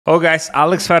Hello guys,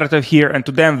 Alex Fedotoff here, and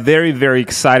today I'm very, very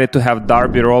excited to have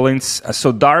Darby Rollins.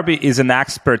 So Darby is an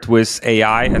expert with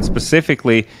AI, and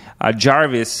specifically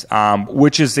Jarvis,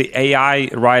 which is the AI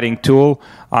writing tool.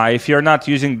 If you're not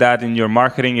using that in your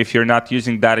marketing, if you're not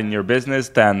using that in your business,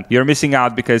 then you're missing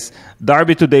out, because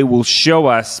Darby today will show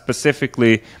us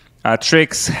specifically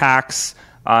tricks, hacks,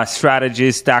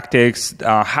 strategies, tactics,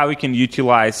 how we can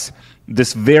utilize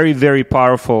this very, very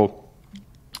powerful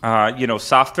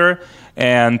software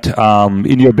and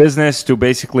in your business to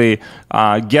basically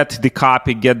get the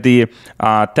copy, get the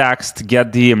text,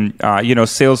 get the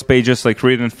sales pages like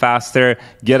written faster,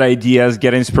 get ideas,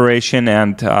 get inspiration,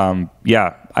 and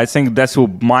I think that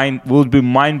will be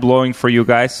mind-blowing for you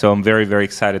guys. So I'm very, very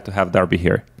excited to have Darby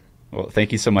here. Well,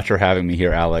 thank you so much for having me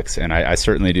here, Alex. And I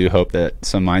certainly do hope that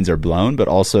some minds are blown, but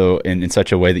also in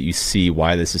such a way that you see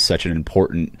why this is such an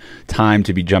important time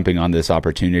to be jumping on this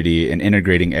opportunity and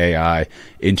integrating AI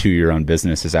into your own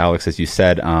business. As Alex, as you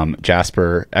said,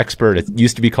 Jasper expert. It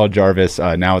used to be called Jarvis.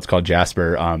 Now it's called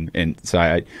Jasper. And so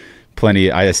I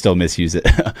still misuse it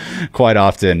quite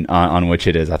often on which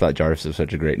it is. I thought Jarvis was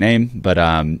such a great name, but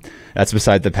that's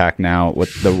beside the pack now.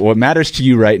 What matters to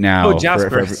you right now? Oh,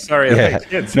 Jasper. Sorry. Yeah.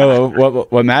 No,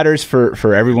 what matters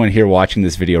for everyone here watching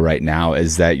this video right now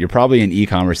is that you're probably in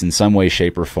e-commerce in some way,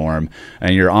 shape, or form,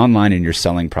 and you're online and you're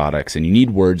selling products, and you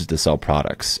need words to sell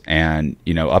products. And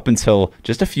up until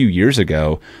just a few years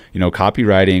ago,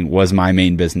 copywriting was my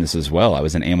main business as well. I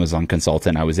was an Amazon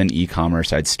consultant. I was in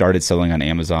e-commerce. I'd started selling on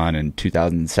Amazon in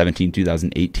 2017,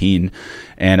 2018,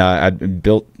 and I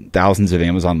built thousands of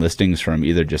Amazon listings from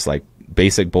either just like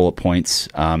basic bullet points.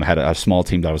 I had a small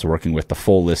team that I was working with, the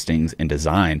full listings and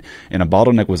design. And a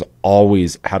bottleneck was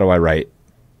always, how do I write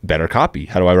better copy?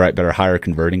 How do I write better, higher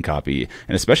converting copy?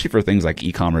 And especially for things like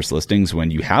e-commerce listings,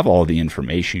 when you have all the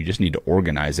information, you just need to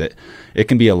organize it. It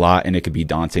can be a lot, and it can be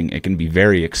daunting. It can be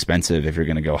very expensive if you're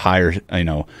going to go hire,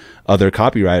 other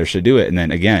copywriters to do it. And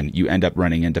then again, you end up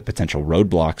running into potential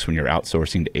roadblocks when you're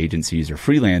outsourcing to agencies or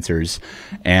freelancers.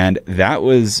 And that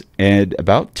was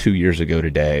about 2 years ago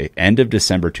today, end of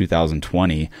December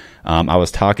 2020. I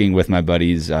was talking with my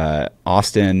buddies,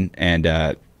 Austin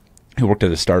and who worked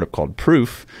at a startup called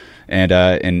Proof,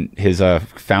 and his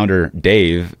founder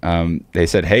Dave. They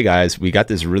said, "Hey guys, we got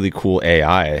this really cool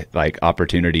AI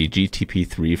opportunity.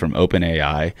 GTP3 from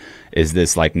OpenAI is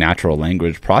this natural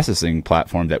language processing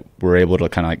platform that we're able to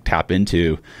kind of tap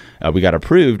into. We got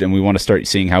approved, and we want to start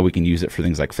seeing how we can use it for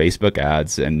things like Facebook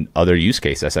ads and other use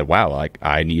cases." I said, "Wow,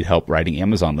 I need help writing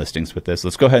Amazon listings with this.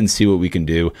 Let's go ahead and see what we can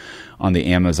do on the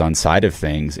Amazon side of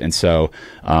things." And so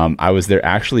I was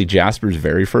actually Jasper's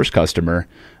very first customer.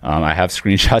 I have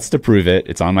screenshots to prove it.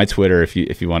 It's on my Twitter if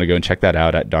you want to go and check that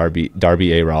out at Darby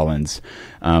A Rollins.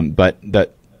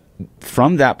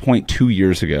 From that point 2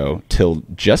 years ago till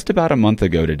just about a month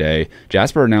ago today,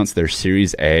 Jasper announced their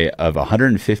Series A of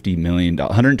 $125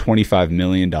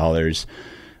 million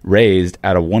raised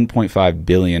at a $1.5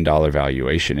 billion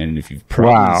valuation. And if you've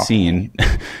probably seen,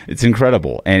 it's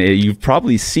incredible. And you've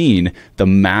probably seen the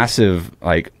massive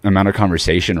amount of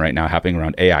conversation right now happening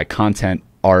around AI content,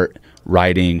 art,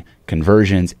 writing,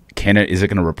 conversions. Is it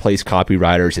going to replace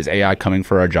copywriters? Is AI coming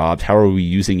for our jobs? How are we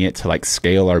using it to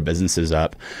scale our businesses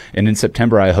up? And in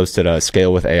September, I hosted a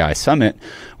Scale with AI Summit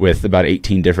with about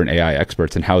 18 different AI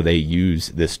experts and how they use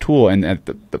this tool. And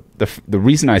the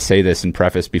reason I say this in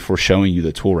preface before showing you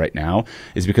the tool right now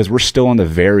is because we're still on the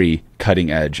very cutting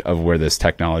edge of where this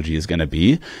technology is going to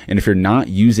be. And if you're not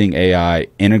using AI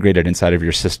integrated inside of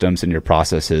your systems and your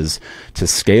processes to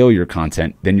scale your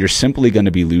content, then you're simply going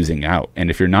to be losing out. And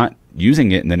if you're not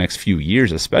using it in the next few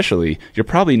years, especially, you're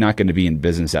probably not going to be in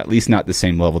business, at least not the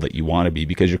same level that you want to be,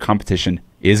 because your competition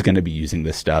is going to be using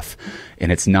this stuff,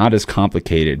 and it's not as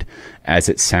complicated as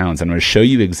it sounds. I'm going to show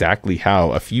you exactly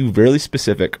how, a few really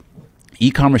specific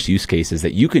e-commerce use cases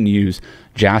that you can use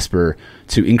Jasper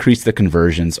to increase the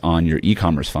conversions on your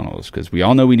e-commerce funnels, because we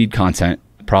all know we need content.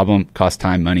 Problem costs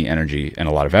time, money, energy, and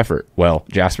a lot of effort. Well,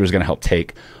 Jasper is going to help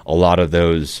take a lot of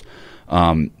those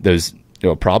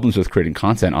problems with creating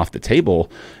content off the table.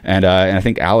 And I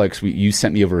think, Alex, you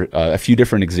sent me over a few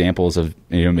different examples of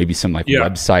maybe some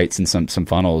websites and some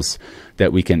funnels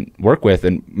that we can work with.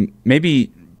 And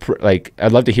maybe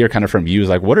I'd love to hear kind of from you,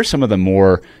 what are some of the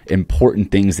more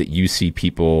important things that you see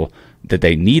people that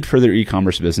they need for their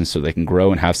e-commerce business so they can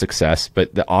grow and have success,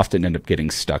 but that often end up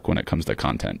getting stuck when it comes to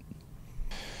content?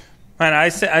 And I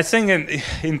think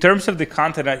in terms of the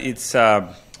content, it's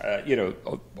on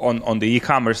the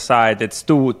e-commerce side, it's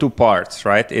two parts,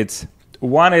 right?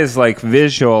 One is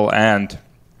visual and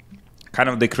kind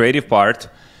of the creative part.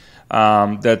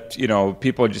 that, you know,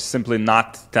 people are just simply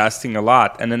not testing a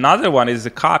lot. And another one is the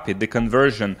copy, the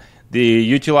conversion, the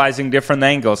utilizing different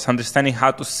angles, understanding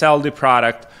how to sell the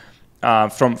product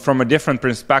from a different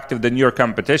perspective than your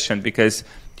competition. Because,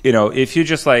 you know, if you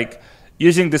just like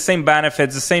using the same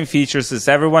benefits, the same features as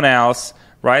everyone else,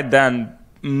 right, then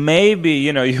maybe,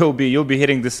 you know, you'll be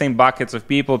hitting the same buckets of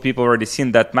people. People already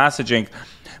seen that messaging.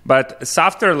 But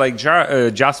software like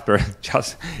Jasper,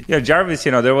 Jarvis,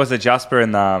 you know, there was a Jasper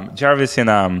in Jarvis in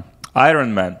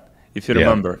Iron Man, if you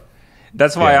remember.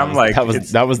 That's why I'm like,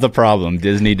 that was the problem.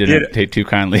 Disney didn't take too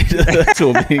kindly to the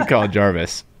tool being called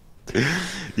Jarvis.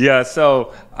 Yeah,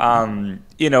 so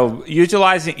you know,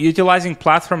 utilizing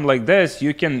platform like this,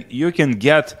 you can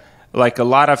get like a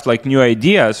lot of like new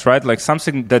ideas, right? Like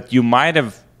something that you might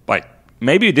have like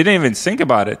maybe you didn't even think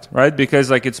about it, right? Because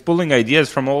like it's pulling ideas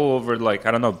from all over, like,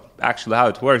 I don't know actually how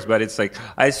it works, but it's like,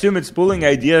 I assume it's pulling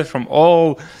ideas from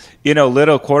all, you know,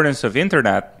 little corners of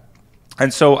internet.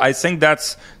 And so I think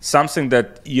that's something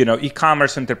that, you know,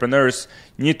 e-commerce entrepreneurs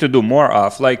need to do more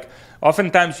of. Like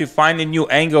oftentimes you find a new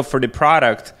angle for the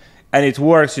product and it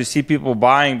works, you see people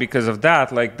buying because of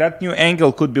that. Like that new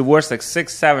angle could be worth like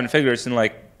 6-7 figures in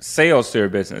like sales to your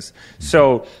business.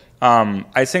 So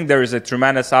I think there is a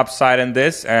tremendous upside in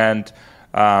this, and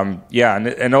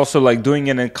and also like doing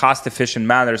it in a cost-efficient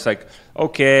manner. It's like,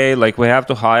 okay, like we have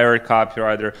to hire a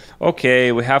copywriter.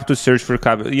 Okay, we have to search for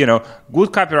you know, good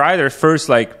copywriter first,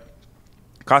 like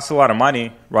costs a lot of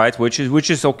money, right? Which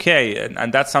is okay,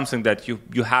 and that's something that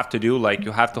you have to do. Like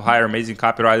you have to hire amazing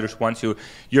copywriters once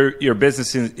your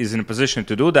business is in a position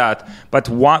to do that. But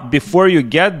before you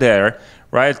get there,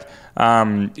 right?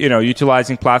 You know,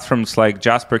 utilizing platforms like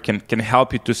Jasper can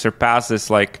help you to surpass this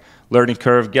like learning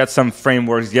curve, get some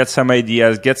frameworks, get some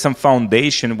ideas, get some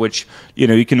foundation, which, you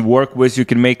know, you can work with, you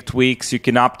can make tweaks, you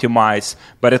can optimize,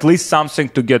 but at least something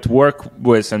to get work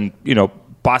with and, you know,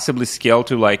 possibly scale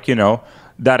to like, you know,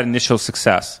 that initial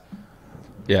success.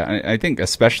 Yeah, I think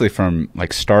especially from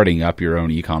like starting up your own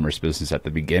e-commerce business at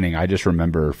the beginning, I just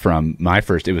remember from my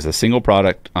first, it was a single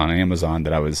product on Amazon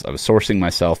that I was sourcing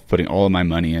myself, putting all of my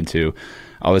money into.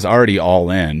 I was already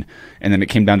all in, and then it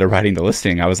came down to writing the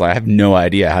listing. I was like, I have no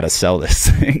idea how to sell this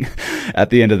thing at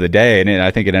the end of the day. And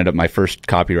I think it ended up my first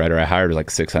copywriter I hired was like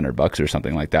 $600 or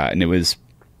something like that. And it was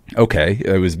okay.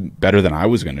 It was better than I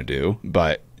was going to do,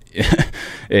 but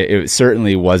it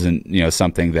certainly wasn't, you know,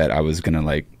 something that I was going to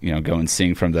like, you know, go and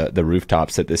sing from the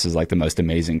rooftops that this is like the most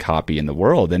amazing copy in the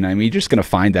world. And I mean, you're just going to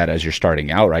find that as you're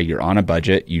starting out, right? You're on a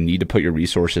budget. You need to put your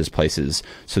resources places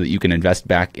so that you can invest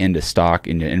back into stock,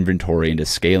 into inventory, into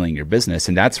scaling your business.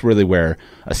 And that's really where,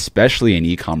 especially in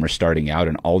e-commerce starting out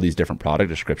and all these different product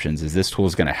descriptions, is this tool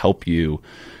is going to help you,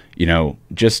 you know,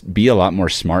 just be a lot more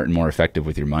smart and more effective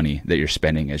with your money that you're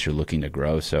spending as you're looking to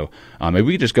grow. So maybe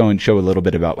we could just go and show a little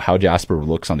bit about how Jasper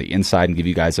looks on the inside and give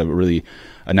you guys a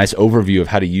nice overview of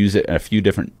how to use it and a few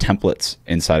different templates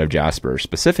inside of Jasper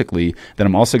specifically. Then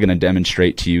I'm also going to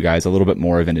demonstrate to you guys a little bit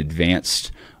more of an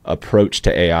advanced approach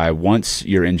to AI once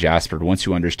you're in Jasper, once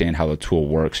you understand how the tool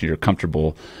works and you're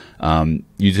comfortable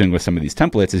using with some of these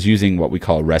templates, is using what we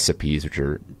call recipes, which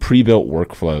are pre-built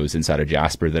workflows inside of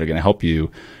Jasper that are going to help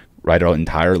you write an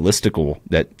entire listicle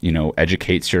that, you know,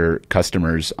 educates your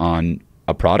customers on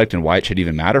a product and why it should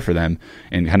even matter for them,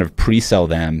 and kind of pre-sell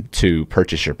them to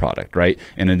purchase your product, right?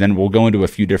 And then we'll go into a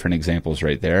few different examples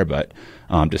right there. But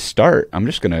to start, I'm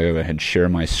just going to go ahead and share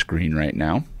my screen right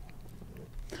now.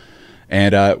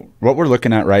 And what we're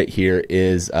looking at right here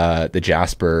is the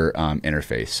Jasper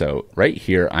interface. So right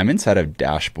here, I'm inside of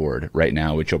Dashboard right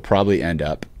now, which you'll probably end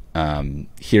up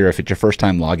here if it's your first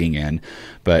time logging in.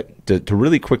 But to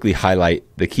really quickly highlight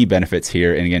the key benefits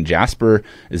here, and again, Jasper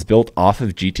is built off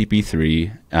of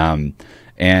GTP3,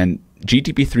 and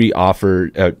GTP3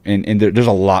 offer, and there's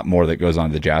a lot more that goes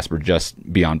on to Jasper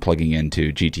just beyond plugging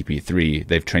into GTP3.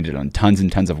 They've trained it on tons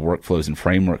and tons of workflows and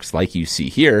frameworks like you see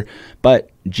here,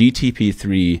 but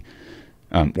GTP3,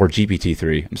 or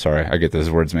GPT-3, I'm sorry, I get those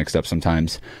words mixed up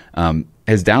sometimes,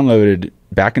 has downloaded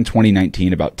back in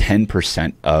 2019 about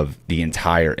 10% of the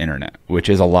entire internet, which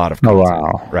is a lot of content. Oh,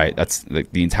 wow. Right? That's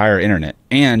like the entire internet.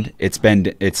 And it's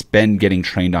been getting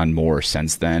trained on more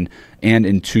since then. And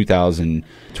in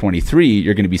 2023,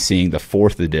 you're going to be seeing the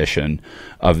 4th edition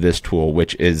of this tool,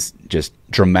 which is just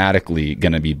dramatically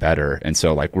going to be better. And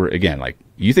so like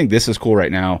you think this is cool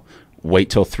right now, wait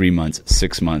till 3 months,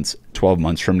 6 months, 12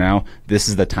 months from now. This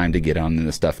is the time to get on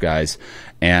this stuff, guys.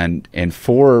 And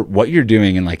for what you're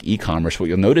doing in like e-commerce, what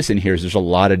you'll notice in here is there's a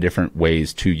lot of different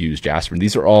ways to use Jasper. And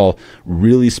these are all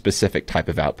really specific type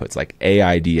of outputs, like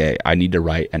AIDA. I need to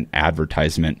write an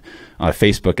advertisement, a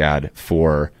Facebook ad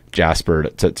for Jasper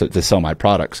to sell my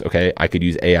products. Okay, I could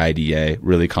use AIDA,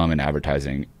 really common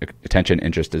advertising, attention,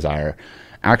 interest, desire,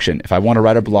 action. If I want to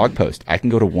write a blog post, I can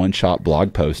go to One Shot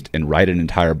Blog Post and write an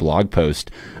entire blog post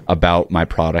about my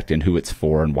product and who it's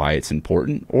for and why it's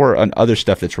important, or on other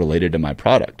stuff that's related to my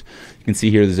product. You can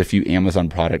see here there's a few Amazon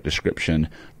product description,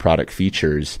 product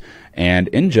features, and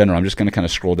in general, I'm just going to kind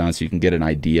of scroll down so you can get an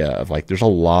idea of like, there's a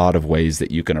lot of ways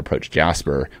that you can approach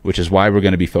Jasper, which is why we're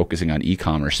going to be focusing on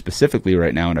e-commerce specifically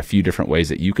right now in a few different ways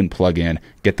that you can plug in,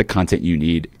 get the content you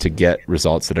need to get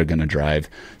results that are going to drive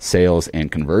sales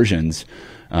and conversions.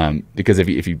 Because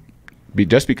if you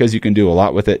just because you can do a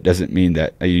lot with it doesn't mean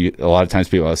that a lot of times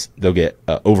people, they'll get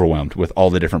overwhelmed with all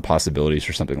the different possibilities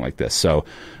or something like this. So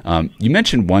you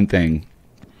mentioned one thing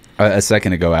a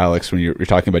second ago, Alex, when you're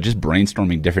talking about just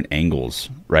brainstorming different angles,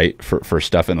 right, for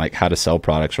stuff and like how to sell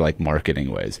products or like marketing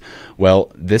ways.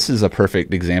 Well, this is a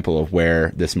perfect example of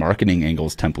where this marketing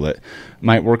angles template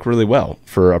might work really well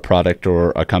for a product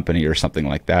or a company or something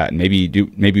like that. And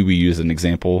maybe we use an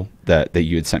example that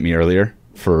you had sent me earlier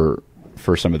for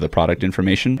some of the product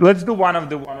information. Let's do one of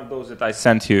those that I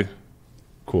sent you.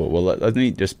 Cool. Well, let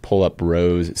me just pull up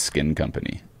Rose Skin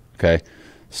Company. Okay.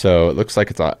 So it looks like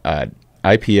it's a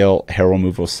IPL hair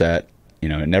removal set. You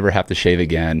know, never have to shave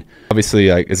again. Obviously,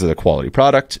 like, this is a quality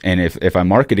product, and if I'm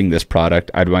marketing this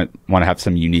product, I'd want to have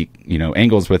some unique,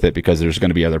 angles with it, because there's going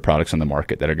to be other products on the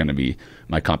market that are going to be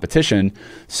my competition.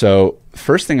 So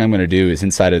first thing I'm going to do is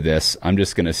inside of this, I'm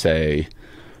just going to say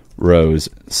Rose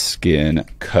Skin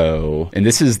Co. And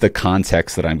this is the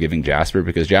context that I'm giving Jasper,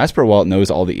 because Jasper, while it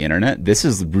knows all the internet, this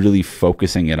is really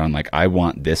focusing it on like, I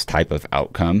want this type of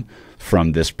outcome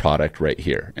from this product right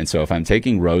here. And so if I'm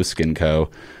taking Rose Skin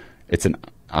Co., it's an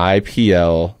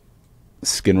IPL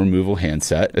skin removal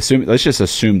handset. Let's just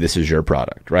assume this is your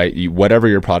product, right? Whatever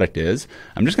your product is,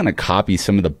 I'm just going to copy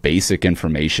some of the basic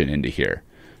information into here.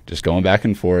 Just going back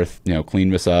and forth,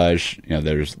 clean massage,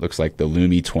 looks like the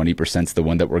Lumi 20% is the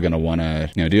one that we're going to want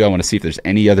to, do. I want to see if there's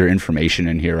any other information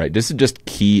in here, right? This is just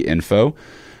key info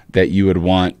that you would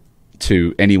want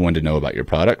anyone to know about your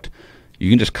product. You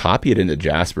can just copy it into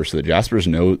Jasper, so that Jasper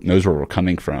knows where we're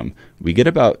coming from. We get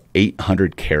about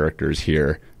 800 characters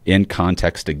here in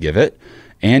context to give it,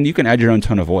 and you can add your own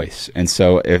tone of voice. And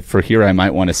so if for here, I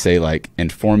might want to say like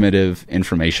informative,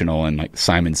 informational, and like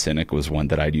Simon Sinek was one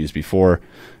that I'd used before.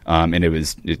 And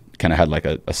it kind of had like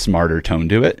a smarter tone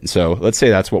to it. And so let's say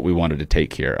that's what we wanted to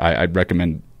take here. I'd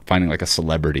recommend finding like a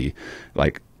celebrity,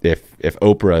 like if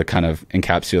Oprah kind of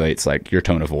encapsulates like your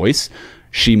tone of voice,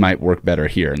 she might work better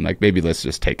here. And like, maybe let's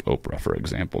just take Oprah, for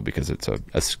example, because it's a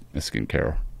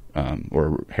skincare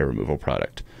or hair removal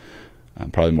product.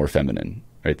 Probably more feminine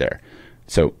right there.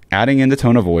 So adding in the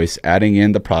tone of voice, adding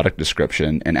in the product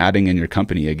description, and adding in your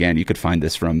company. Again, you could find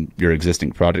this from your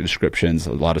existing product descriptions.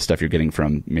 A lot of stuff you're getting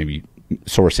from maybe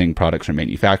sourcing products from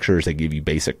manufacturers. They give you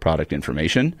basic product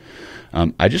information.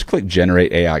 I just click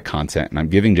generate AI content, and I'm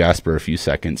giving Jasper a few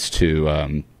seconds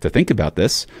to think about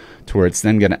this, to where it's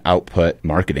then going to output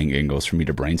marketing angles for me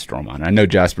to brainstorm on. I know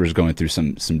Jasper is going through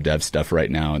some dev stuff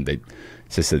right now, and they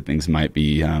just said things might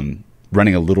be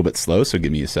running a little bit slow, so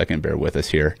give me a second, bear with us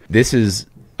here. This is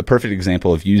a perfect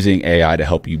example of using AI to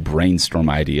help you brainstorm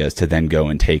ideas to then go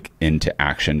and take into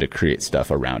action to create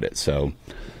stuff around it. So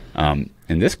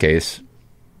in this case,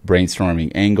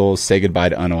 brainstorming angles, say goodbye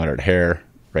to unwatered hair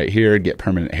right here, get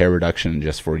permanent hair reduction in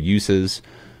just 4 uses,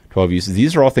 12 uses.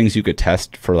 These are all things you could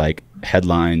test for like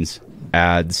headlines,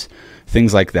 ads,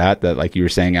 things like that like you were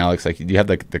saying, Alex, like you have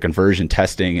like the conversion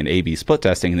testing and A/B split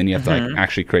testing, and then you have to like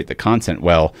actually create the content.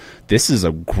 Well, this is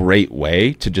a great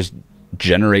way to just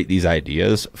generate these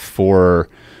ideas for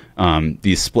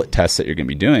these split tests that you're going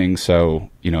to be doing. So,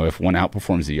 if one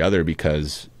outperforms the other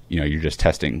because, you're just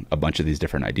testing a bunch of these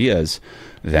different ideas,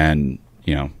 then,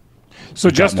 So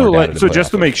just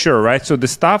to make sure, right? So the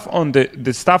stuff on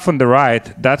the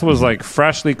right, that was like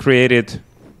freshly created.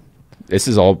 This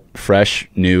is all fresh,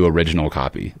 new, original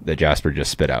copy that Jasper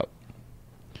just spit out.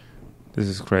 This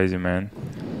is crazy, man.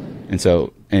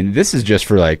 And this is just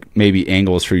for like maybe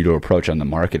angles for you to approach on the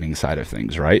marketing side of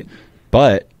things, right?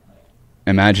 But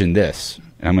imagine this.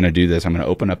 And I'm going to do this. I'm going to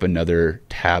open up another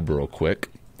tab real quick.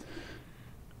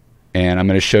 And I'm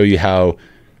going to show you how,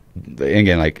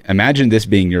 again, like imagine this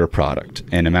being your product,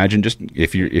 and imagine just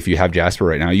if you have Jasper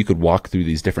right now, you could walk through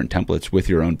these different templates with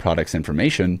your own product's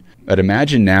information. But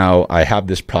imagine now I have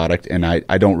this product and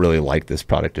I don't really like this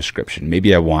product description.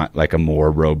 Maybe I want like a more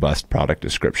robust product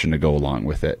description to go along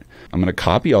with it. I'm going to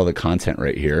copy all the content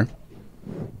right here.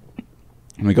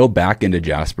 I'm going to go back into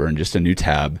Jasper in just a new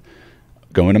tab,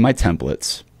 go into my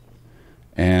templates,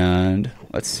 and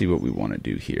let's see what we want to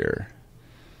do here.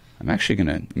 I'm actually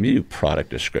going to do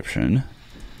product description.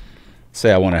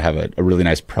 Say I want to have a really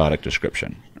nice product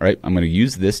description. All right, I'm going to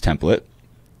use this template.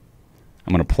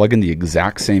 I'm going to plug in the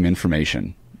exact same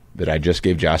information that I just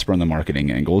gave Jasper on the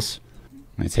marketing angles.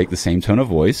 I'm going to take the same tone of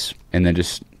voice and then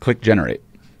just click generate.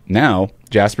 Now,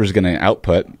 Jasper's going to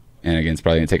output, and again, it's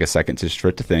probably going to take a second for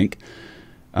it to think,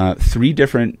 3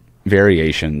 different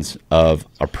variations of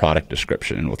a product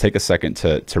description. And we'll take a second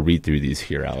to read through these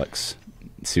here, Alex,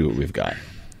 see what we've got.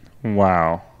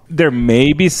 Wow. There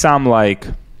may be some like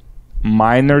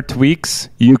minor tweaks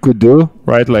you could do,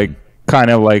 right? Like kind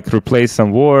of like replace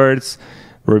some words,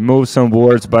 remove some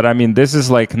words. But I mean, this is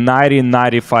like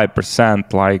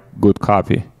 95% like good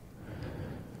copy.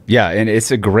 Yeah, and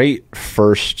it's a great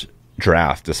first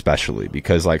draft, especially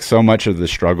because like so much of the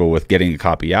struggle with getting a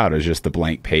copy out is just the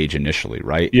blank page initially,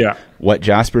 right? Yeah. What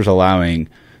Jasper's allowing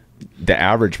the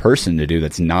average person to do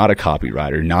that's not a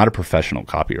copywriter, not a professional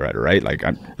copywriter, right? Like,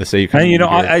 let's say you can. And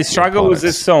I struggle with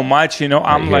this so much.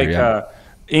 I'm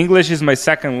English is my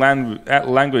second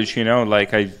language.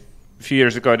 Like a few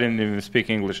years ago, I didn't even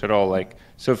speak English at all. Like,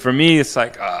 so for me, it's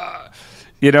like, I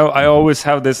always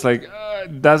have this like,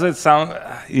 does it sound?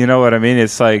 You know what I mean?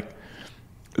 It's like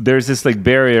there's this like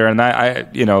barrier, and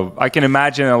I can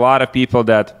imagine a lot of people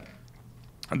that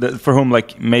for whom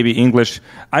like maybe English,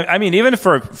 I mean even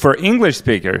for English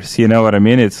speakers, you know what I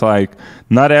mean? It's like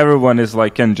not everyone is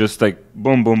like can just like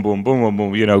boom boom boom boom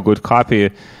boom boom, good copy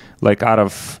like out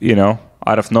of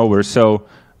nowhere. So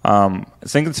I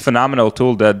think it's a phenomenal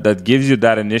tool that gives you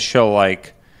that initial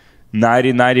like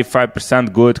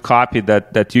 95% good copy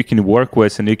that you can work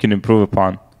with and you can improve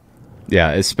upon.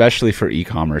 Yeah, especially for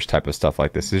e-commerce type of stuff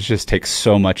like this. It just takes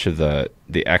so much of the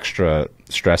extra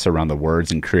stress around the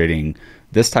words and creating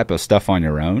this type of stuff on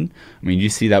your own. I mean, you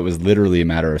see that was literally a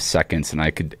matter of seconds, and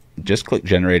I could just click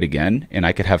generate again, and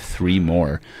I could have 3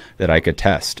 more that I could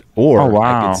test. Or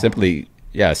I could simply,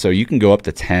 so you can go up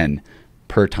to 10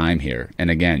 per time here. And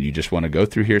again, you just want to go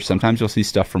through here. Sometimes you'll see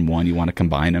stuff from one. You want to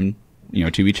combine them,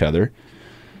 to each other.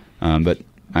 But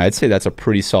I'd say that's a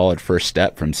pretty solid first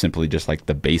step from simply just like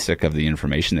the basic of the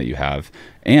information that you have.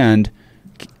 And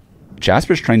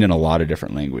Jasper's trained in a lot of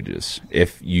different languages.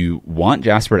 If you want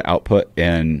Jasper to output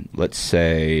in, let's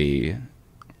say,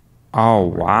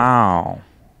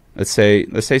 let's say,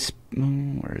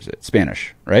 where is it?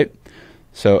 Spanish, right?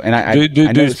 So, and do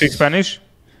you speak Spanish?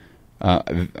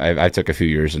 I took a few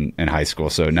years in high school,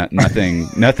 so nothing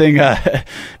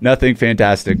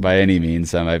fantastic by any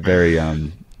means. I'm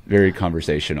very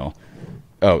conversational.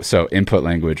 Oh, so input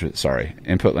language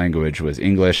was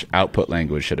English. Output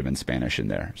language should have been Spanish in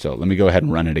there. So let me go ahead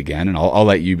and run it again, and I'll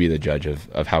let you be the judge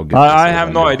of how good. I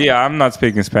have no idea. I'm not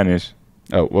speaking Spanish.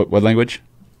 Oh, what language?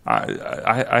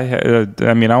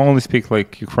 I mean, I only speak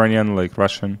like Ukrainian, like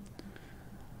Russian.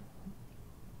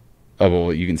 Oh,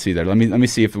 well, you can see there. Let me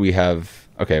see if we have.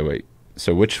 Okay, wait.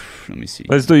 So let me see.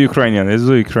 Let's do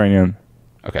Ukrainian.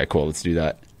 Okay, cool. Let's do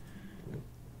that.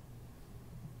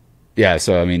 Yeah,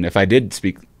 so I mean, if I did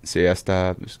speak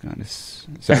siesta,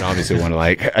 so I obviously want to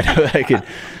like,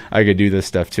 I could do this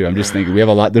stuff too. I'm just thinking we have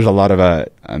a lot. There's a lot of a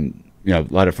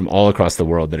lot of from all across the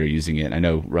world that are using it. I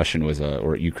know Russian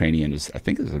or Ukrainian was. I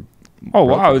think it was a. Oh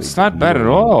wow, it's not bad at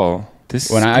all.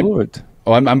 This is good.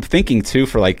 I'm thinking too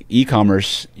for like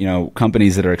e-commerce,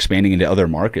 companies that are expanding into other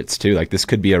markets too. Like this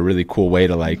could be a really cool way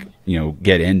to like,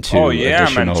 get into. Oh yeah,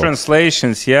 man,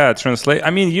 translations. Yeah, translate. I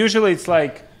mean, usually it's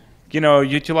like.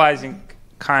 Utilizing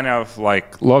kind of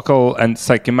like local, and it's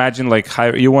like imagine like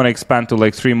you want to expand to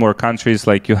like 3 more countries,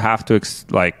 like you have to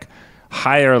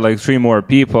hire like 3 more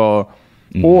people,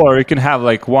 or you can have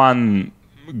like one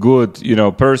good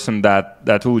person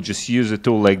that will just use a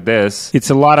tool like this. It's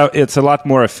a lot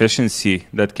more efficiency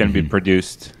that can be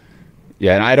produced.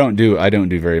 Yeah, and I don't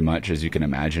do very much, as you can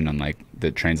imagine, on like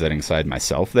the translating side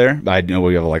myself there. I know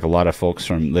we have like a lot of folks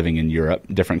from living in Europe,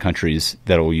 different countries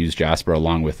that will use Jasper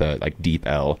along with like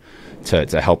DeepL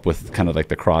to help with kind of like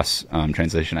the cross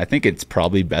translation. I think it's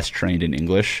probably best trained in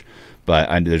English, but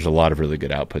there's a lot of really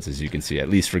good outputs, as you can see, at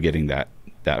least for getting that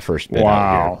first bit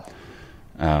out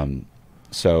here.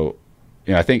 So,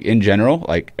 I think in general,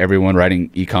 like everyone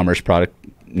writing e-commerce product,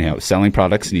 selling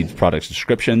products needs product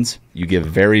descriptions. You give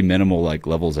very minimal like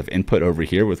levels of input over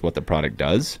here with what the product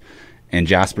does, and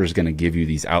Jasper is going to give you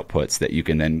these outputs that you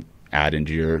can then add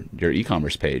into your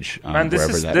e-commerce page.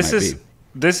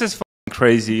 This is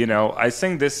crazy. I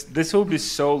think this will be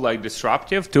so like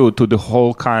disruptive to the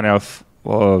whole kind of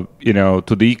to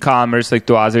the e-commerce, like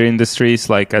to other industries,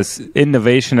 like as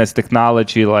innovation, as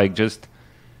technology, like just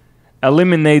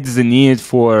eliminates the need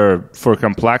for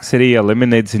complexity,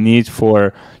 eliminates the need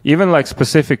for even like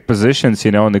specific positions,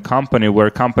 in the company, where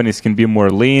companies can be more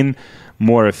lean,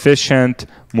 more efficient,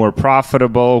 more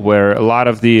profitable, where a lot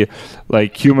of the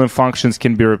like human functions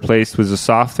can be replaced with the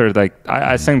software. Like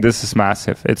I think this is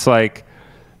massive. It's like,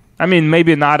 I mean,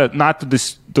 maybe not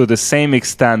to the same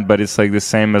extent, but it's like the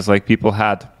same as like people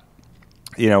had,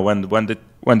 when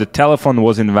the telephone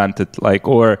was invented, like,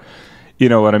 or you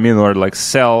know what I mean, or like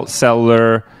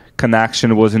cellular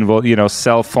connection was involved,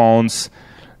 cell phones.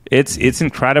 It's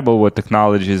incredible what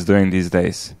technology is doing these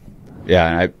days.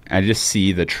 Yeah, I just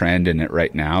see the trend in it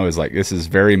right now is like this is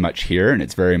very much here, and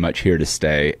it's very much here to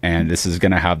stay. And this is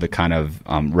going to have the kind of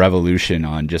revolution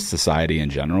on just society in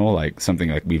general, like something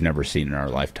like we've never seen in our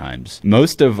lifetimes.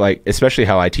 Most of like, especially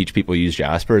how I teach people use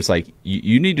Jasper, it's like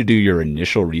you need to do your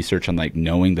initial research on like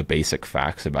knowing the basic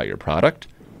facts about your product.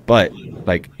 But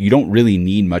like you don't really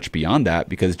need much beyond that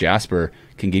because Jasper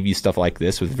can give you stuff like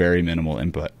this with very minimal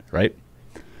input, right?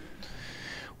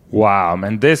 Wow,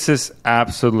 man, this is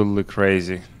absolutely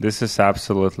crazy. This is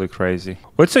absolutely crazy.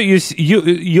 What, so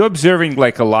you observing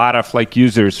like a lot of like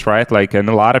users, right? Like, and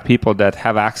a lot of people that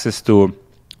have access to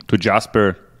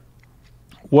Jasper.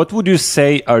 What would you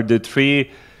say are the three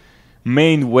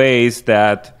main ways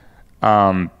that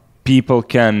people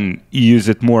can use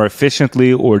it more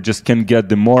efficiently, or just can get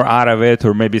the more out of it,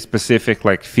 or maybe specific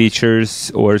like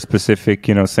features or specific,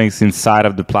 things inside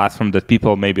of the platform that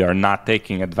people maybe are not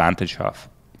taking advantage of?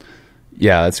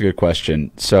 Yeah, that's a good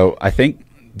question. So I think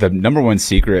the number one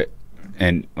secret,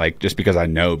 and like just because I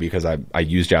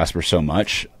use Jasper so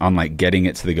much on like getting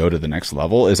it to go to the next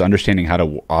level, is understanding how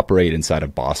to operate inside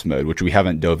of boss mode, which we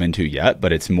haven't dove into yet,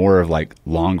 but it's more of like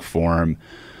long form.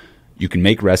 You can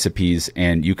make recipes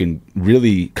and you can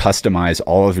really customize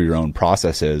all of your own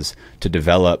processes to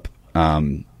develop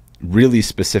really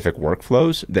specific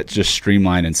workflows that just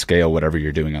streamline and scale whatever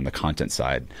you're doing on the content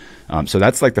side. So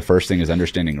that's like the first thing, is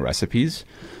understanding recipes,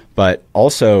 but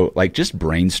also like just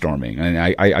brainstorming.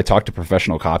 And I talk to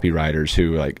professional copywriters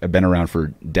who like have been around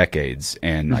for decades,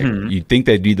 and like you'd think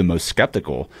they'd be the most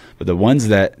skeptical, but the ones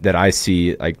that I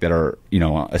see like that are,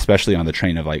 especially on the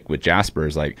train of like with Jasper,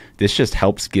 is like, this just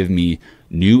helps give me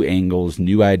new angles,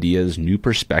 new ideas, new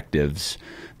perspectives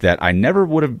that I never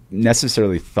would have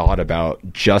necessarily thought about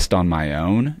just on my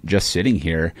own, just sitting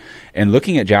here. And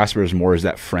looking at Jasper as more as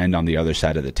that friend on the other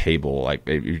side of the table. Like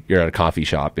you're at a coffee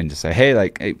shop and just say,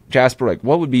 hey, Jasper, like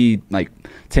what would be like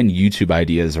 10 YouTube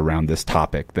ideas around this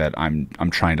topic that I'm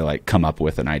trying to like come up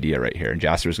with an idea right here. And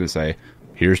Jasper's going to say,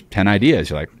 here's 10 ideas.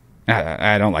 You're like,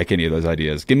 I don't like any of those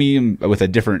ideas. Give me them with a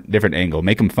different angle.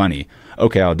 Make them funny.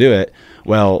 Okay, I'll do it.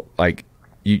 Well, like,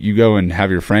 you go and have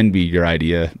your friend be your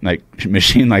idea, like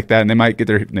machine like that, and they might get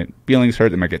their feelings hurt.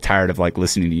 They might get tired of like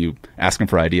listening to you asking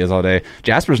for ideas all day.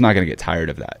 Jasper's not going to get tired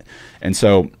of that. And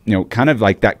so, kind of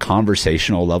like that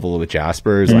conversational level with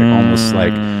Jasper is like almost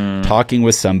like talking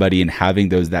with somebody and having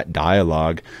that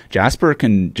dialogue. Jasper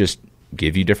can just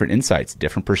give you different insights,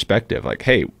 different perspective. Like,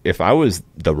 hey, if I was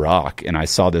The Rock and I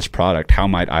saw this product, how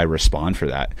might I respond for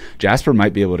that? Jasper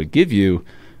might be able to give you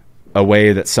a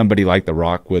way that somebody like The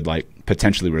Rock would like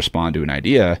potentially respond to an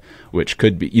idea, which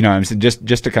could be, I'm saying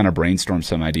just to kind of brainstorm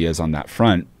some ideas on that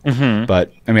front.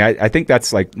 But I mean, I think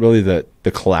that's like really the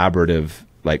collaborative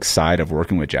like side of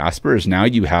working with Jasper, is now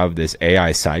you have this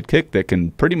AI sidekick that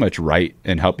can pretty much write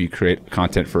and help you create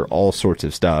content for all sorts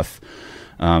of stuff.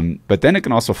 But then it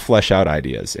can also flesh out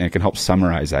ideas, and it can help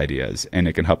summarize ideas, and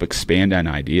it can help expand on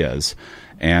ideas.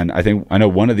 And I know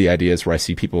one of the ideas where I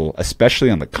see people, especially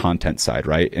on the content side,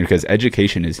 right? And because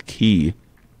education is key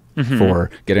for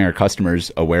getting our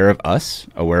customers aware of us,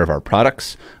 aware of our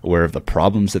products, aware of the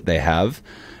problems that they have,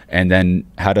 and then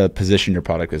how to position your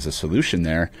product as a solution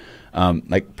there.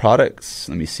 Like products,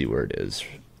 let me see where it is.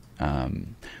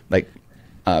 You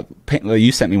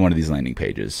sent me one of these landing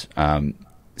pages.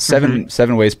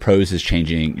 Seven ways Prose is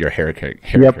changing your hair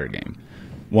care game.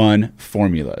 1,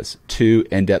 formulas. 2,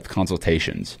 in-depth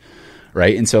consultations,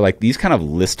 right? And so like these kind of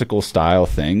listicle style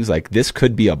things, like this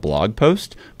could be a blog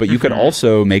post, but you could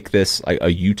also make this like a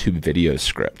YouTube video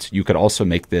script. You could also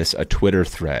make this a Twitter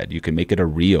thread. You can make it a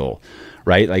reel,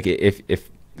 right? Like if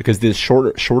because this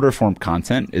shorter form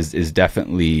content is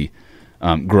definitely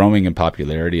growing in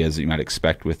popularity, as you might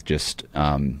expect with just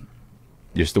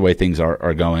the way things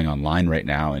are going online right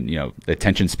now, and the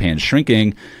attention span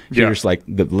shrinking. Here's like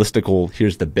the listicle,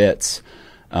 here's the bits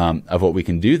of what we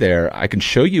can do there. I can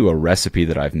show you a recipe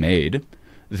that I've made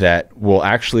that will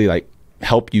actually like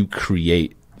help you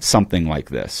create something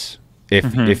like this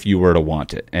if you were to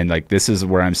want it. And like this is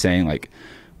where I'm saying, like,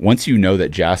 once you know that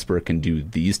Jasper can do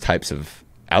these types of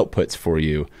outputs for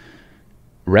you,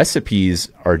 recipes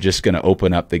are just going to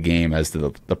open up the game as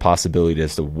to the possibility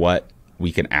as to what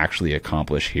we can actually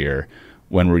accomplish here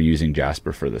when we're using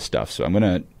Jasper for this stuff. So I'm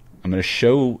gonna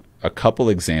show a couple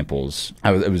examples.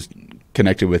 I was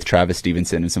connected with Travis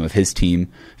Stevenson and some of his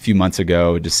team a few months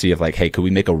ago to see if like, hey, could we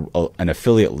make an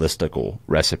affiliate listicle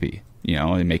recipe? You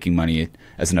know, and making money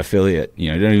as an affiliate. You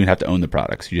know, you don't even have to own the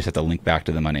products. You just have to link back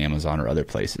to them on Amazon or other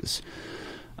places.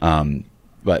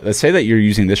 But let's say that you're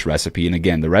using this recipe, and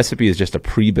again, the recipe is just a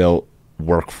pre-built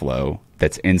workflow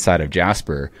that's inside of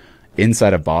Jasper,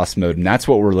 inside of boss mode, and that's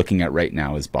what we're looking at right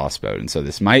now is boss mode. And so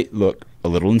this might look a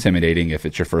little intimidating if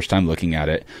it's your first time looking at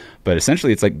it, but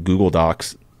essentially it's like Google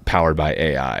Docs powered by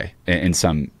AI in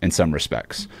some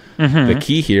respects. The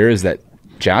key here is that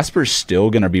Jasper's still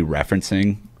going to be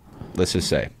referencing, let's just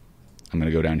say, I'm going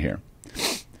to go down here.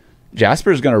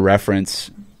 Jasper is going to reference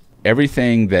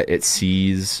everything that it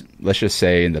sees, let's just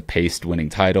say in the paste winning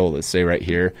title, let's say right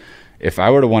here. If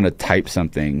I were to want to type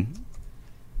something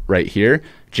right here,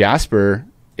 Jasper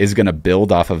is going to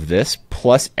build off of this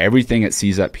plus everything it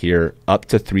sees up here up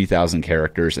to 3,000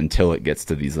 characters until it gets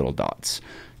to these little dots.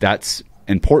 That's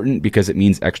important because it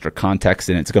means extra context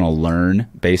and it's going to learn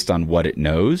based on what it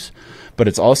knows, but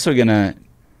it's also going to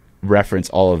reference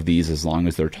all of these as long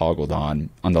as they're toggled on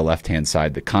the left-hand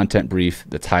side, the content brief,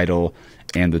 the title,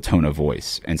 and the tone of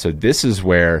voice. And so this is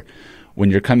where when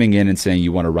you're coming in and saying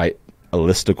you want to write a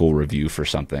listicle review for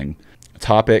something,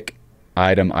 topic,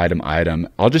 item,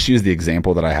 I'll just use the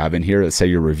example that I have in here. Let's say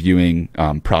you're reviewing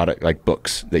product like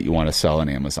books that you want to sell on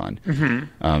Amazon.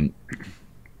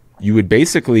 You would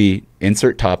basically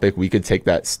insert topic. We could take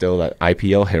that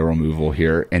IPL hair removal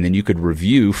here, and then you could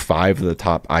review 5 of the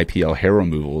top IPL hair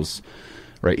removals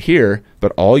right here.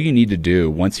 But all you need to do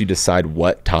once you decide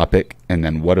what topic and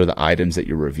then what are the items that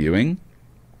you're reviewing,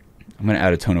 I'm going to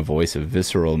add a tone of voice of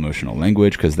visceral emotional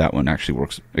language because that one actually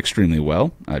works extremely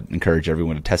well. I'd encourage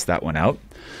everyone to test that one out.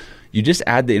 You just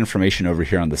add the information over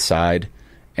here on the side.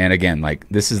 And again, like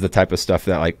this is the type of stuff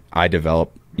that like I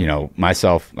develop, you know,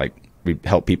 myself, like we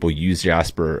help people use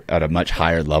Jasper at a much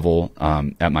higher level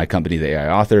at my company, the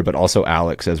AI Author, but also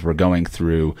Alex, as we're going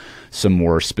through some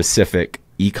more specific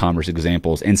e-commerce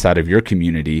examples inside of your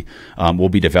community, we'll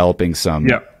be developing some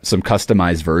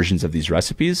customized versions of these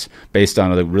recipes based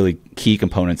on the really key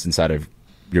components inside of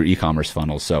your e-commerce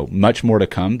funnel. So much more to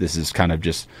come. This is kind of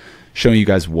just showing you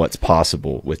guys what's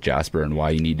possible with Jasper and why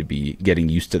you need to be getting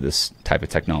used to this type of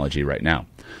technology right now.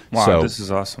 Wow, so, this is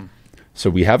awesome. So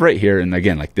we have right here, and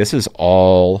again, like this is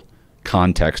all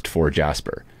context for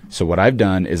Jasper. So what I've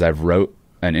done is I've wrote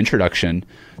an introduction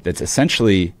that's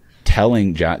essentially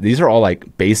telling these are all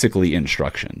like basically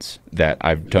instructions that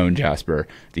I've told Jasper.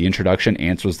 The introduction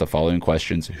answers the following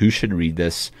questions: who should read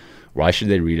this? Why should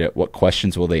they read it? What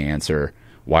questions will they answer?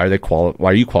 Why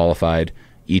are you qualified?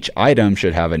 Each item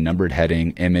should have a numbered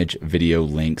heading, image, video,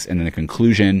 links, and then the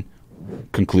conclusion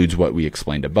concludes what we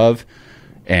explained above.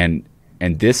 And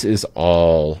this is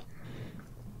all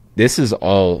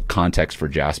context for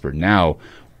Jasper. Now,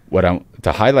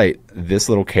 to highlight this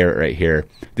little caret right here,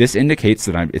 this indicates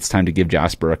that it's time to give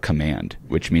Jasper a command,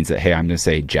 which means that, hey, I'm going to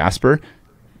say, Jasper,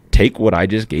 take what I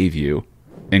just gave you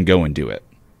and go and do it.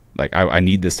 Like, I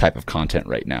need this type of content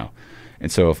right now.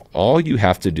 And so if all you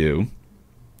have to do,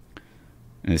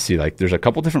 and see, like, there's a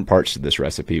couple different parts to this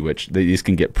recipe, which these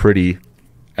can get pretty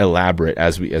elaborate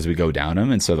as we go down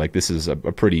them. And so, like, this is a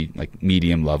pretty, like,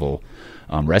 medium level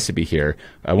recipe here.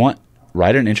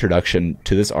 Write an introduction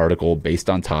to this article based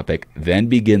on topic, then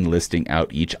begin listing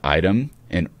out each item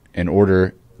in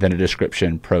order, then a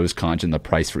description, pros, cons, and the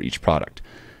price for each product.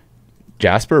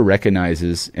 Jasper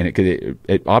recognizes, and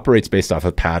it operates based off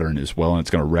a pattern as well, and it's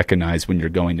going to recognize when you're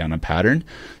going down a pattern.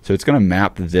 So it's going to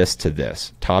map this to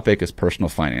this. Topic is personal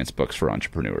finance books for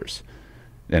entrepreneurs.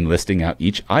 Then listing out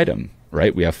each item,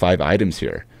 right? We have 5 items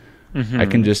here. I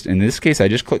can just, in this case, I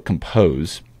just click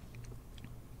compose,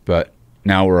 but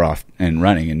now we're off and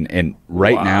running. And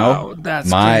right now,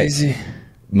 that's crazy.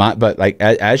 But like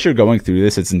as you're going through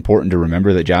this, it's important to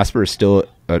remember that Jasper is still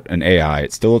an AI.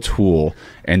 It's still a tool,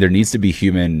 and there needs to be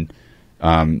human.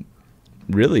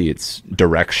 Really, it's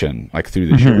direction like through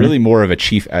this. You're really more of a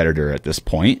chief editor at this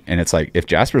point, and it's like if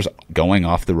Jasper's going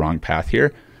off the wrong path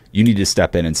here, you need to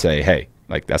step in and say, hey,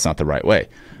 like that's not the right way.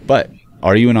 But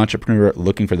are you an entrepreneur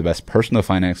looking for the best personal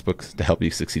finance books to help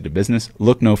you succeed in business?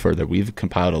 Look no further. We've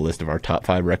compiled a list of our top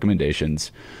 5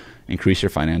 recommendations. Increase your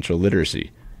financial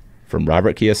literacy. From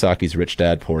Robert Kiyosaki's Rich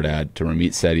Dad, Poor Dad to Ramit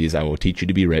Sethi's I Will Teach You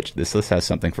to Be Rich, this list has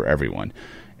something for everyone.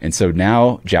 And so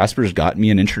now Jasper's got me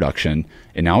an introduction,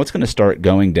 and now it's going to start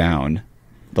going down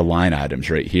the line items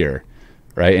right here.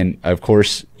 right? And of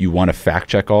course, you want to fact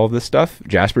check all of this stuff.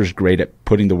 Jasper's great at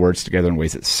putting the words together in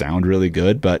ways that sound really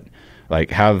good, but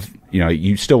like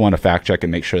you still want to fact check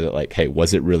and make sure that like, hey,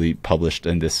 was it really published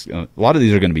in this? A lot of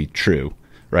these are going to be true,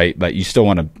 right? But you still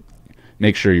want to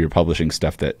make sure you're publishing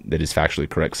stuff that is factually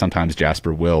correct. Sometimes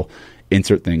Jasper will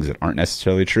insert things that aren't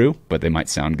necessarily true, but they might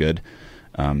sound good,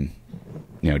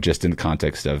 just in the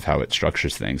context of how it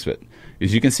structures things. But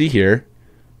as you can see here,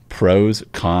 pros,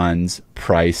 cons,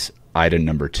 price, item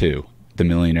number 2, the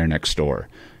millionaire next door.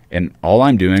 And all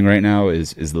I'm doing right now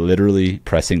is literally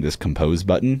pressing this compose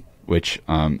button, which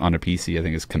on a PC, I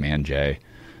think is Command J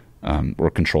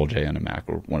or Control J on a Mac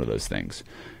or one of those things.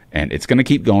 And it's going to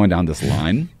keep going down this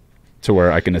line to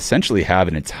where I can essentially have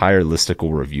an entire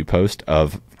listicle review post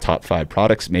of top 5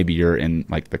 products. Maybe you're in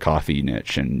like the coffee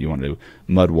niche and you want to do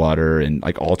mud water and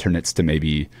like alternates to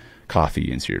maybe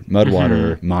coffee. And so your mud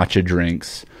water, matcha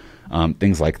drinks,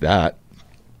 things like that.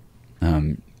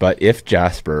 But if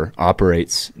Jasper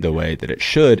operates the way that it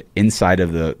should inside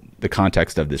of the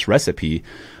context of this recipe,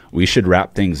 we should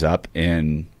wrap things up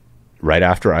in right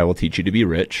after I will teach you to be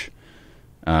rich.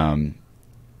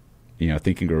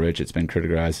 Think and Grow Rich, it's been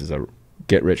criticized as a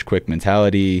get rich quick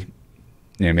mentality.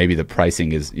 Maybe the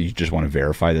pricing is you just want to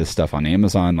verify this stuff on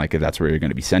Amazon, like if that's where you're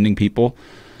going to be sending people.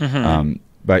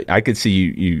 But I could see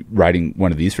you writing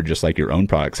one of these for just like your own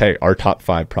products. Hey, our top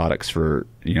 5 products for,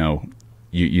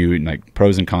 you like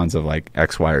pros and cons of like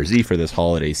X, Y, or Z for this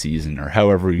holiday season or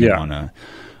however you want to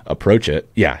approach it.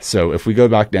 Yeah. So if we go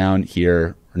back down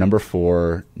here, number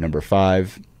 4, number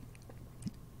 5,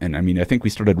 and I mean, I think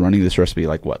we started running this recipe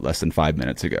like less than 5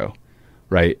 minutes ago,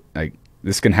 right? Like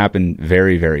this can happen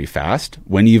very, very fast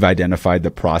when you've identified the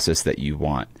process that you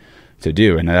want to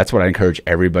do. And that's what I encourage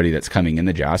everybody that's coming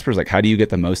into Jasper is like, how do you get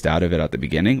the most out of it at the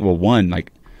beginning? Well, one,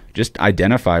 like just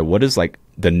identify what is like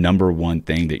the number one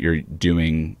thing that you're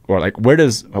doing, or like what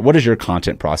does your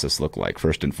content process look like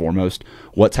first and foremost?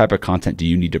 What type of content do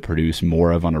you need to produce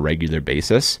more of on a regular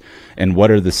basis? And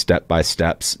what are the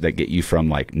step-by-steps that get you from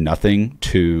like nothing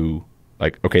to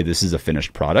like, okay, this is a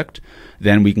finished product?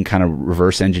 Then we can kind of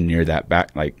reverse engineer that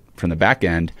back, like from the back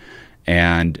end,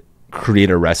 and create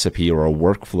a recipe or a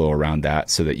workflow around that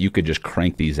so that you could just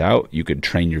crank these out. You could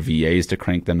train your VAs to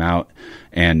crank them out,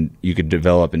 and you could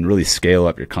develop and really scale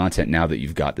up your content now that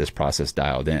you've got this process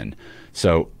dialed in.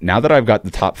 So now that I've got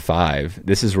the top 5,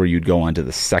 this is where you'd go on to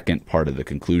the second part of the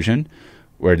conclusion,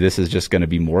 where this is just going to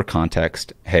be more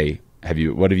context. Hey,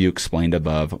 what have you explained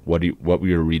above? What will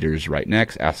your readers write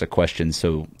next? Ask a question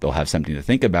so they'll have something to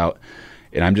think about.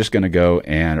 And I'm just going to go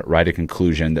and write a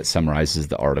conclusion that summarizes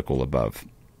the article above.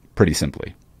 Pretty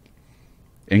simply.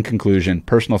 In conclusion,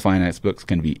 personal finance books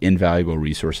can be invaluable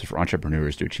resources for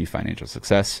entrepreneurs to achieve financial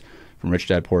success. From Rich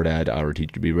Dad Poor Dad, Our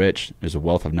Teach to Be Rich, there's a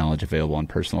wealth of knowledge available on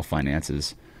personal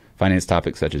finance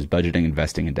topics such as budgeting,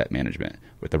 investing, and debt management.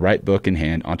 With the right book in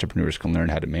hand, entrepreneurs can learn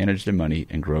how to manage their money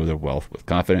and grow their wealth with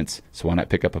confidence. So why not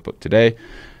pick up a book today,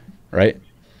 right?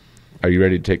 Are you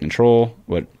ready to take control?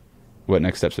 What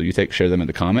next steps will you take? Share them in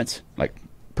the comments. Like,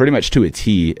 pretty much to a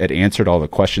T, it answered all the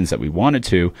questions that we wanted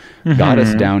to, got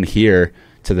us down here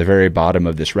to the very bottom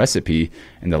of this recipe.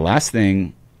 And the last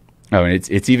thing, and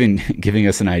it's even giving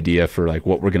us an idea for like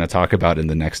what we're going to talk about in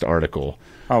the next article.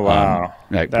 Oh, wow.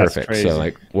 That's perfect. Crazy. So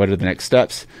like, what are the next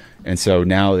steps? And so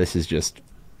now this is just,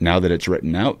 now that it's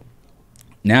written out,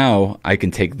 now I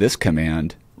can take this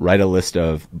command, write a list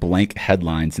of blank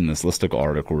headlines in this listicle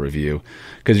article review,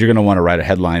 because you're going to want to write a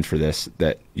headline for this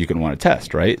that you can want to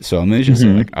test, right? So I'm going to just say,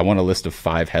 like, I want a list of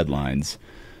 5 headlines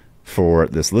for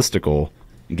this listicle,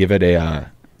 and give it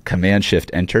a command shift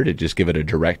enter to just give it a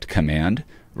direct command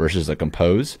versus a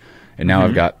compose. And now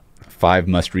I've got 5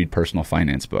 must-read personal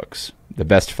finance books, the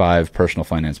best 5 personal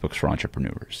finance books for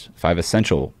entrepreneurs, 5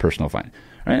 essential personal finance.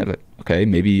 Right? Like, okay,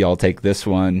 maybe I'll take this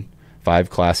one, 5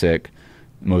 classic,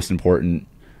 most important.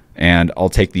 And I'll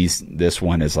take this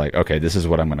one as like, okay, this is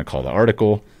what I'm going to call the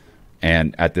article.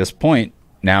 And at this point,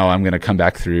 now I'm going to come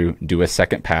back through, do a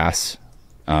second pass,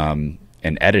 and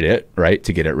edit it, right,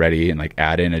 to get it ready and like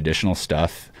add in additional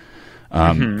stuff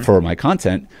for my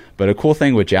content. But a cool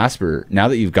thing with Jasper, now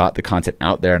that you've got the content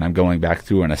out there and I'm going back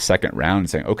through in a second round and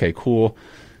saying, okay, cool.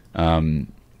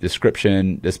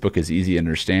 Description, this book is easy to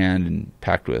understand and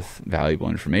packed with valuable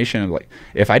information. I'm like,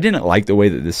 if I didn't like the way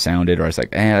that this sounded, or I was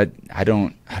like, I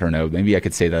don't know, maybe I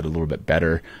could say that a little bit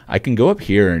better, I can go up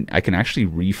here and I can actually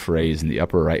rephrase in the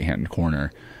upper right hand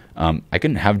corner. I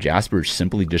can have Jasper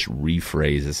simply just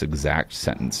rephrase this exact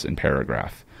sentence and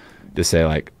paragraph to say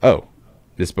like, oh,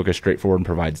 this book is straightforward and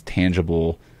provides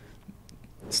tangible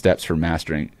steps for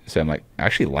mastering. So I'm like, I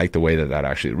actually like the way that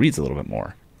actually reads a little bit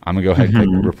more. I'm gonna go ahead and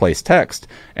click replace text,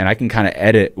 and I can kind of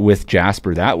edit with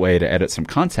Jasper that way to edit some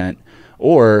content.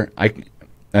 Or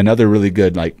another really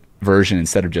good like version,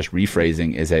 instead of just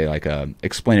rephrasing, is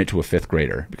explain it to a fifth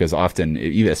grader, because often,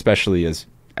 especially as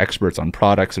experts on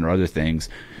products and other things,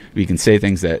 we can say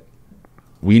things that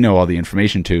we know all the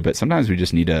information to, but sometimes we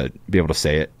just need to be able to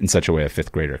say it in such a way a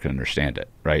fifth grader can understand it,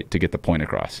 right? To get the point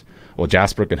across. Well,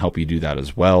 Jasper can help you do that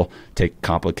as well. Take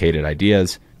complicated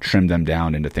ideas, trim them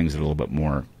down into things that are a little bit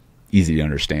more easy to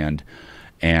understand.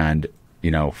 And,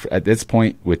 at this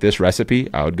point with this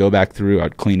recipe, I would go back through, I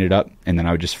would clean it up, and then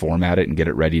I would just format it and get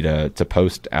it ready to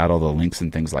post, add all the links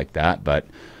and things like that. But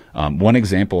one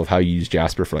example of how you use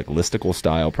Jasper for like listicle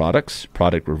style products,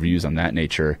 product reviews on that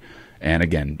nature. And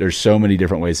again, there's so many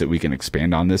different ways that we can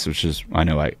expand on this, which is, I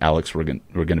know, Alex, we're going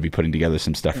to be putting together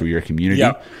some stuff for your community.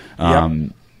 Yep.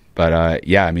 But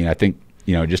yeah, I mean, I think,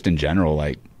 just in general,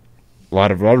 like a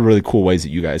lot of really cool ways that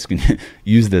you guys can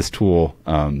use this tool.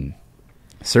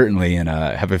 Certainly, and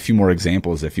have a few more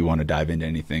examples if you want to dive into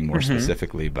anything more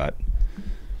specifically. But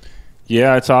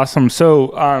yeah, it's awesome.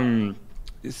 So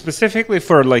specifically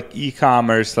for like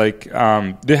e-commerce, like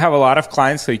do you have a lot of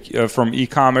clients like from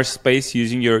e-commerce space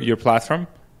using your platform?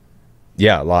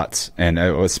 Yeah, lots. And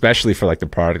especially for like the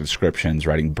product descriptions,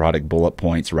 writing product bullet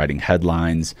points, writing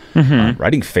headlines,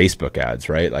 writing Facebook ads,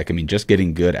 right? Like, I mean, just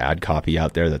getting good ad copy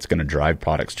out there that's going to drive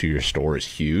products to your store is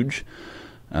huge.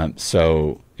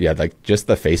 So yeah, like just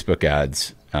the Facebook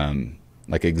ads,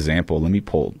 like example, let me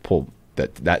pull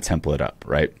that template up,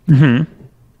 right?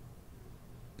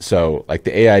 So like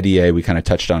the AIDA, we kind of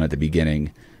touched on at the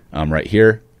beginning, right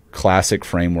here, classic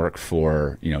framework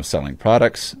for, selling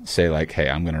products. Say like, hey,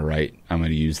 I'm going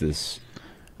to use this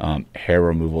hair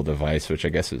removal device, which I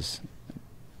guess is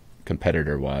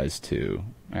competitor wise to,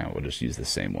 we'll just use the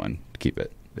same one to keep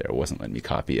it there. It wasn't letting me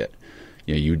copy it.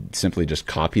 You'd simply just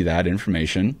copy that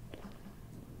information,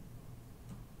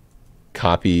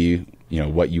 copy,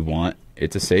 what you want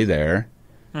it to say there.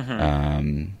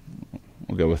 We'll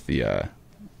go with the,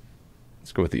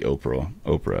 let's go with the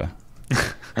Oprah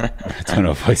tone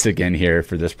of voice again here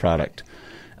for this product.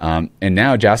 And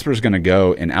now Jasper is going to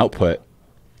go and output,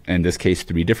 in this case,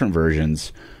 3 different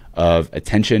versions of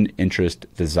attention, interest,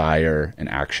 desire, and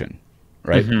action,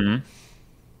 right?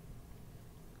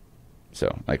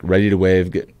 So like ready to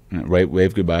wave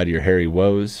goodbye to your hairy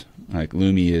woes. Like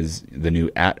Lumi is the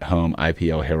new at-home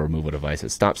IPL hair removal device that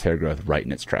stops hair growth right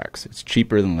in its tracks. It's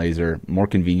cheaper than laser, more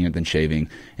convenient than shaving,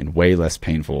 and way less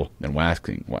painful than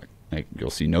waxing. Like you'll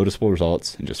see noticeable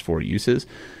results in just 4 uses.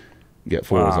 Get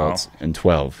 4 results in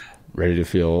 12. Ready to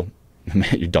feel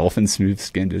your dolphin smooth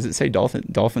skin. Does it say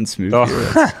dolphin smooth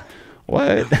here?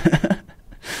 What?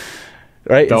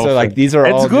 Right? And so like these are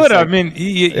all good. Like, I mean,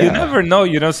 you never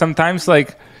know. Sometimes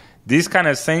like these kind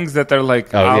of things that are like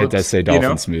it does say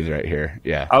dolphin smooth right here.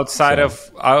 Yeah. Outside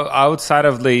of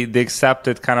the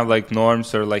accepted kind of like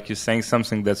norms, or like you're saying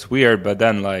something that's weird, but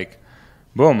then like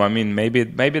boom, I mean maybe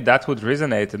that would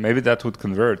resonate and maybe that would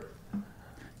convert.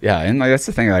 Yeah, and like that's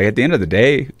the thing, like at the end of the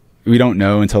day, we don't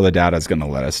know until the data is going to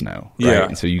let us know. Right? Yeah.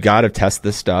 And so you got to test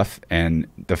this stuff, and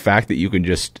the fact that you can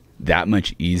just that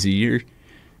much easier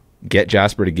get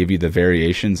Jasper to give you the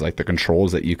variations, like the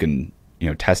controls that you can,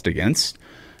 test against,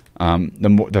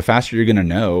 the faster you're going to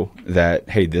know that,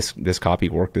 hey, this copy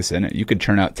worked this in it. You could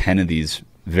turn out 10 of these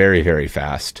very, very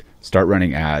fast, start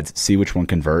running ads, see which one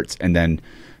converts, and then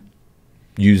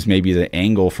use maybe the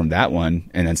angle from that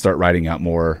one, and then start writing out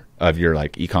more of your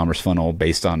like e-commerce funnel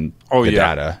based on the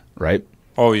data, right?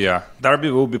 Oh yeah.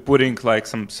 Darby will be putting like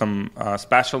some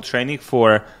special training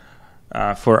for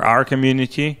our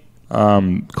community,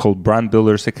 called Brand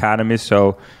Builders Academy.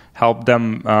 So help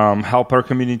our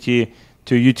community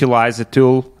to utilize the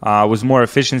tool with more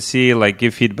efficiency, like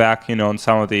give feedback, on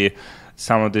some of the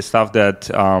stuff that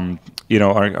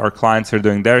our clients are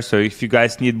doing there. So if you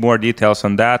guys need more details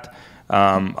on that,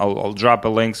 I'll drop a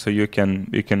link so you can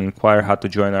inquire how to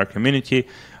join our community.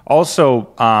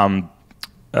 Also,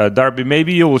 Darby,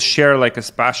 maybe you will share like a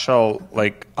special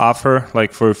like offer,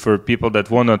 like for people that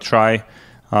want to try.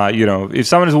 If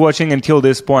someone is watching until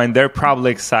this point, they're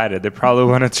probably excited. They probably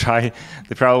want to try.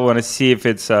 They probably want to see if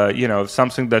it's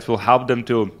something that will help them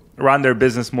to run their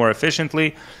business more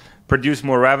efficiently, produce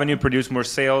more revenue, produce more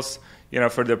sales,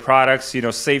 for their products,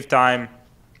 save time.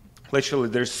 Literally,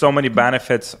 there's so many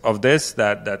benefits of this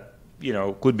that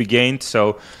could be gained.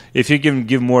 So if you can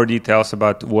give more details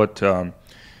about what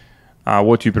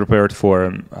you prepared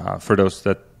for those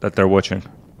that are watching.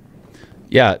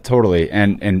 Yeah, totally.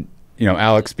 And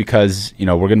Alex, because we're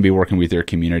going to be working with your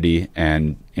community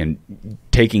and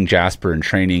taking Jasper and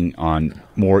training on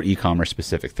more e-commerce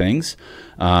specific things.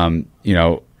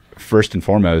 first and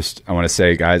foremost, I want to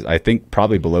say, guys, I think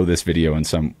probably below this video and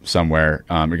somewhere,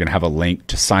 you're going to have a link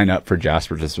to sign up for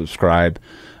Jasper, to subscribe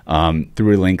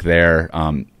through a link there.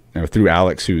 Through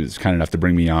Alex, who's kind enough to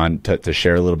bring me on to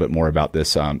share a little bit more about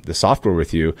this the software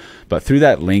with you. But through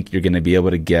that link, you're going to be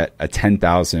able to get a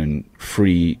 10,000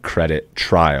 free credit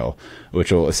trial,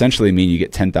 which will essentially mean you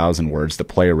get 10,000 words to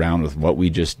play around with what we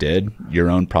just did, your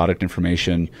own product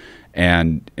information,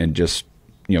 and just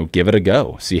give it a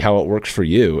go, see how it works for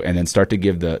you, and then start to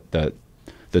give the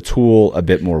tool a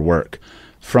bit more work.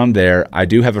 From there, I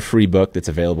do have a free book that's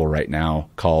available right now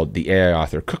called the AI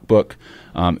Author Cookbook.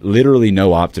 Literally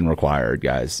no opt-in required,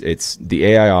 guys. It's the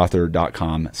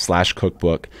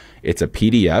aiauthor.com/cookbook. It's a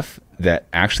PDF that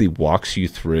actually walks you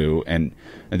through. And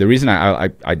the reason I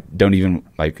don't even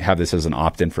have this as an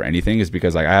opt-in for anything is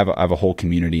because I have a whole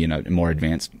community and a more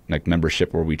advanced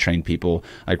membership where we train people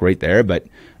right there. But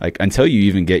until you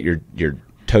even get your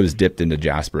toes dipped into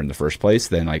Jasper in the first place,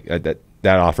 then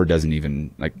that offer doesn't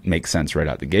even make sense right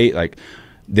out the gate.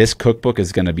 This cookbook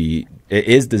is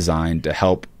designed to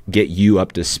help get you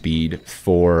up to speed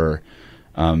for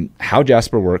how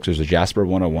Jasper works. There's a Jasper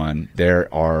 101.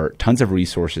 There are tons of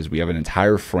resources. We have an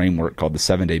entire framework called the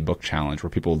 7-Day Book Challenge, where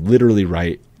people literally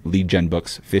write lead gen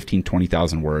books, 15,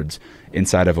 20,000 words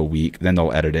inside of a week. Then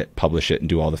they'll edit it, publish it, and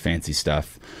do all the fancy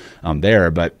stuff there.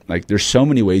 But there's so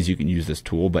many ways you can use this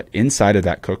tool. But inside of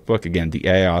that cookbook, again, the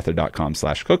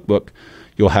aiauthor.com/cookbook,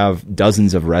 you'll have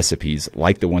dozens of recipes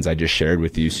like the ones I just shared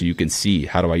with you, so you can see,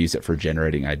 how do I use it for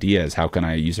generating ideas? How can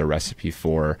I use a recipe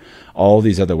for all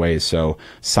these other ways? So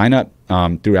sign up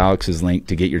through Alex's link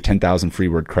to get your 10,000 free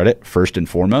word credit first and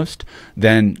foremost.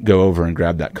 Then go over and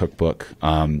grab that cookbook.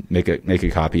 Make a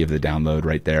copy of the download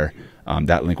right there.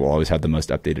 That link will always have the most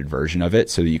updated version of it,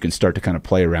 so that you can start to kind of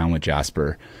play around with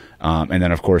Jasper. And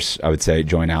then, of course, I would say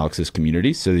join Alex's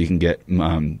community, so that you can get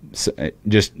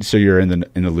just so you're in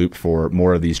the loop for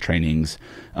more of these trainings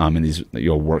and these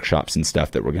workshops and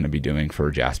stuff that we're going to be doing for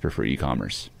Jasper for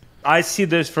e-commerce. I see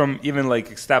this from even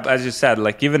as you said,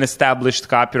 even established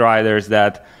copywriters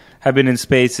that have been in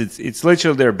space. It's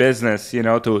literally their business,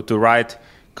 to write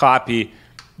copy.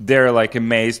 They're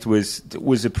amazed with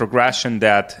the progression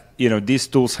that these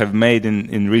tools have made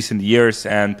in recent years,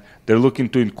 and they're looking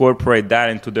to incorporate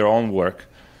that into their own work.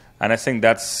 And I think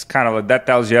that's kind of that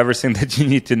tells you everything that you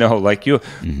need to know.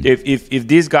 If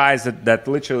these guys that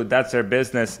literally that's their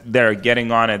business, they're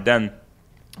getting on it, then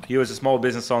you as a small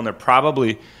business owner,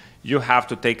 probably you have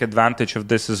to take advantage of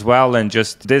this as well. And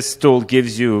just this tool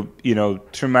gives you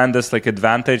tremendous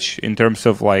advantage in terms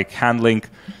of handling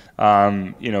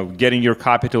getting your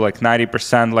copy to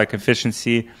 90%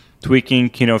 efficiency,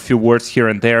 tweaking a few words here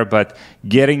and there, but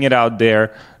getting it out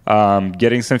there,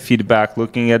 getting some feedback,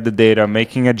 looking at the data,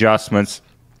 making adjustments,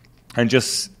 and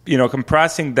just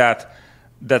compressing that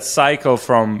cycle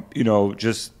from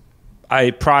just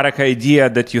a product idea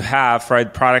that you have,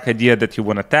 right? Product idea that you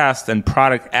want to test, and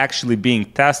product actually being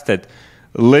tested,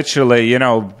 literally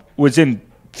within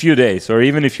few days, or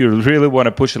even if you really want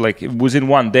to push it, within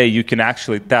one day, you can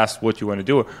actually test what you want to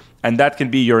do, and that can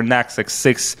be your next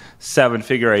 6-7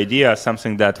 figure idea,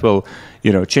 something that will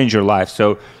change your life.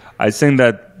 So I think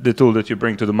that the tool that you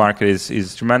bring to the market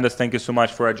is tremendous. Thank you so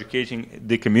much for educating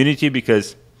the community,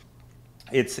 because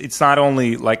it's not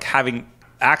only having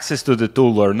access to the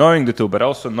tool or knowing the tool, but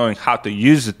also knowing how to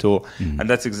use the tool, and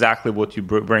that's exactly what you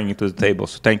bring to the table.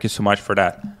 So thank you so much for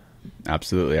that.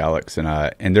 Absolutely, Alex.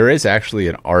 And there is actually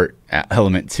an art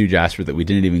element to Jasper that we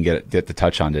didn't even get to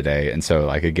touch on today. And so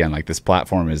again, this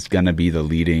platform is going to be the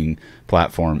leading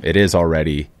platform. It is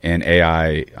already in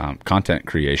AI content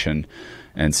creation.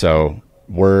 And so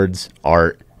words,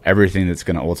 art, everything that's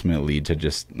going to ultimately lead to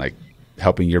just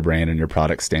helping your brand and your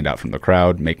product stand out from the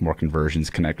crowd, make more conversions,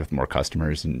 connect with more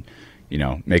customers, and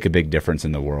make a big difference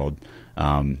in the world.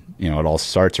 It all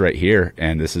starts right here,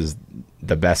 and this is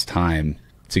the best time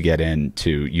to get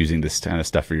into using this kind of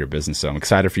stuff for your business. So I'm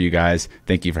excited for you guys.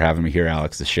 Thank you for having me here,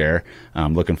 Alex, to share.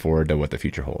 I'm looking forward to what the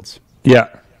future holds. Yeah.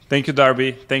 Thank you,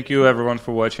 Darby. Thank you, everyone,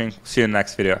 for watching. See you in the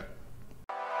next video.